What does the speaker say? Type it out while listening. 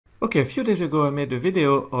Okay, a few days ago I made a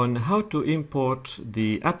video on how to import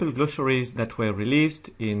the Apple glossaries that were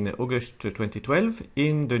released in August 2012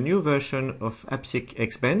 in the new version of ApSIC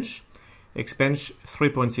Xbench, Xbench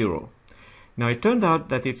 3.0. Now it turned out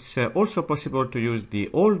that it's also possible to use the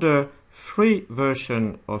older free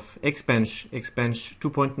version of Xbench, Xbench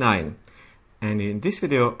 2.9, and in this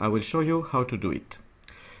video I will show you how to do it.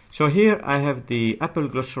 So here I have the Apple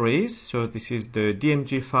glossaries. So this is the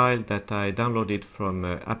DMG file that I downloaded from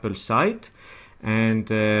Apple's site. And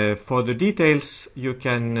for the details, you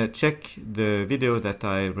can check the video that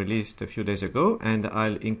I released a few days ago, and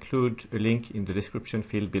I'll include a link in the description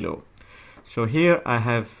field below. So here I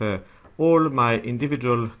have all my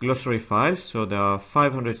individual glossary files. So there are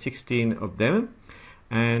 516 of them,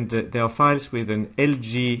 and they are files with an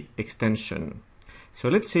LG extension. So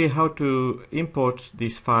let's see how to import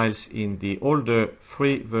these files in the older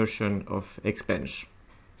free version of Xbench.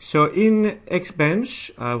 So in Xbench,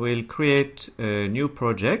 I will create a new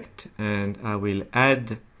project and I will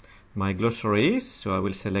add my glossaries. So I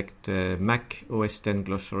will select Mac OS X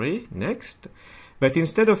glossary next. But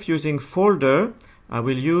instead of using folder, I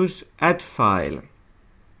will use add file.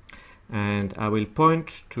 And I will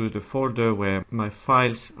point to the folder where my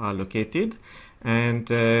files are located. And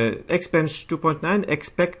Xbench 2.9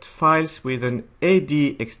 expect files with an AD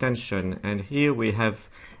extension, and here we have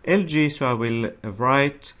LG, so I will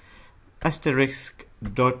write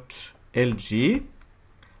 *.lg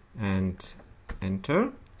and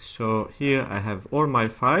enter. So here I have all my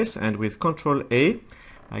files, and with Ctrl A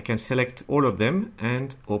I can select all of them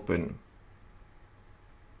and open.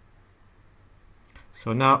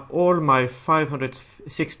 So now all my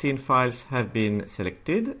 516 files have been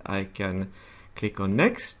selected. I can click on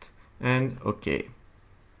next and OK.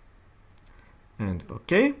 And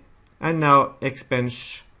OK. And now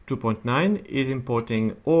Xbench 2.9 is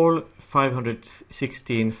importing all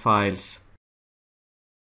 516 files.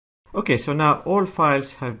 Okay, so now all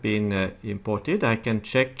files have been imported. I can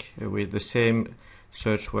check with the same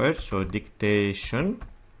search word, so dictation.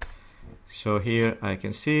 So here I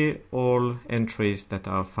can see all entries that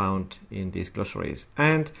are found in these glossaries.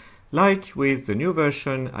 And like with the new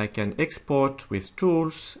version, I can export with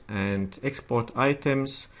tools and export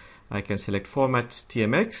items. I can select format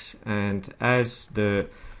TMX, and as the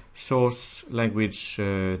source language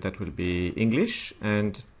that will be English,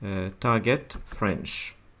 and target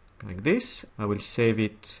French. Like this. I will save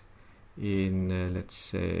it in, let's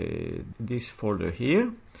say, this folder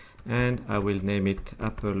here, and I will name it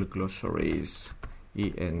Apple Glossaries,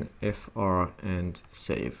 ENFR, and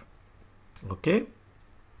save. Okay.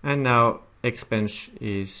 And now Xbench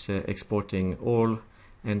is exporting all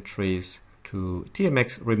entries to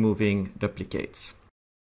TMX, removing duplicates.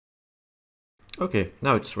 Okay,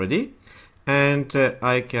 now it's ready. And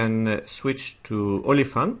I can switch to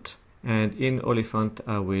Oliphant. And in Oliphant,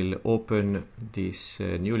 I will open this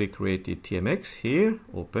newly created TMX here,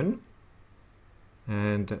 open.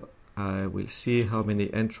 And I will see how many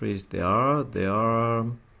entries there are. There are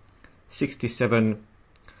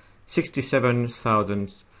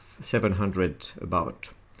 67,700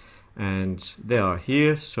 about, and they are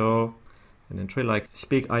here. So an entry like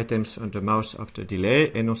speak items under mouse after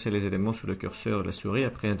delay, énoncer les éléments sous le curseur de la souris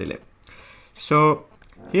après un délai. So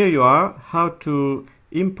here you are, how to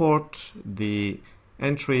import the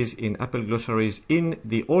entries in Apple glossaries in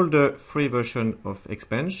the older free version of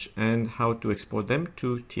Xbench, and how to export them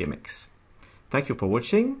to TMX. Thank you for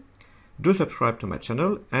watching. Do subscribe to my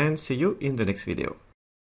channel, and see you in the next video.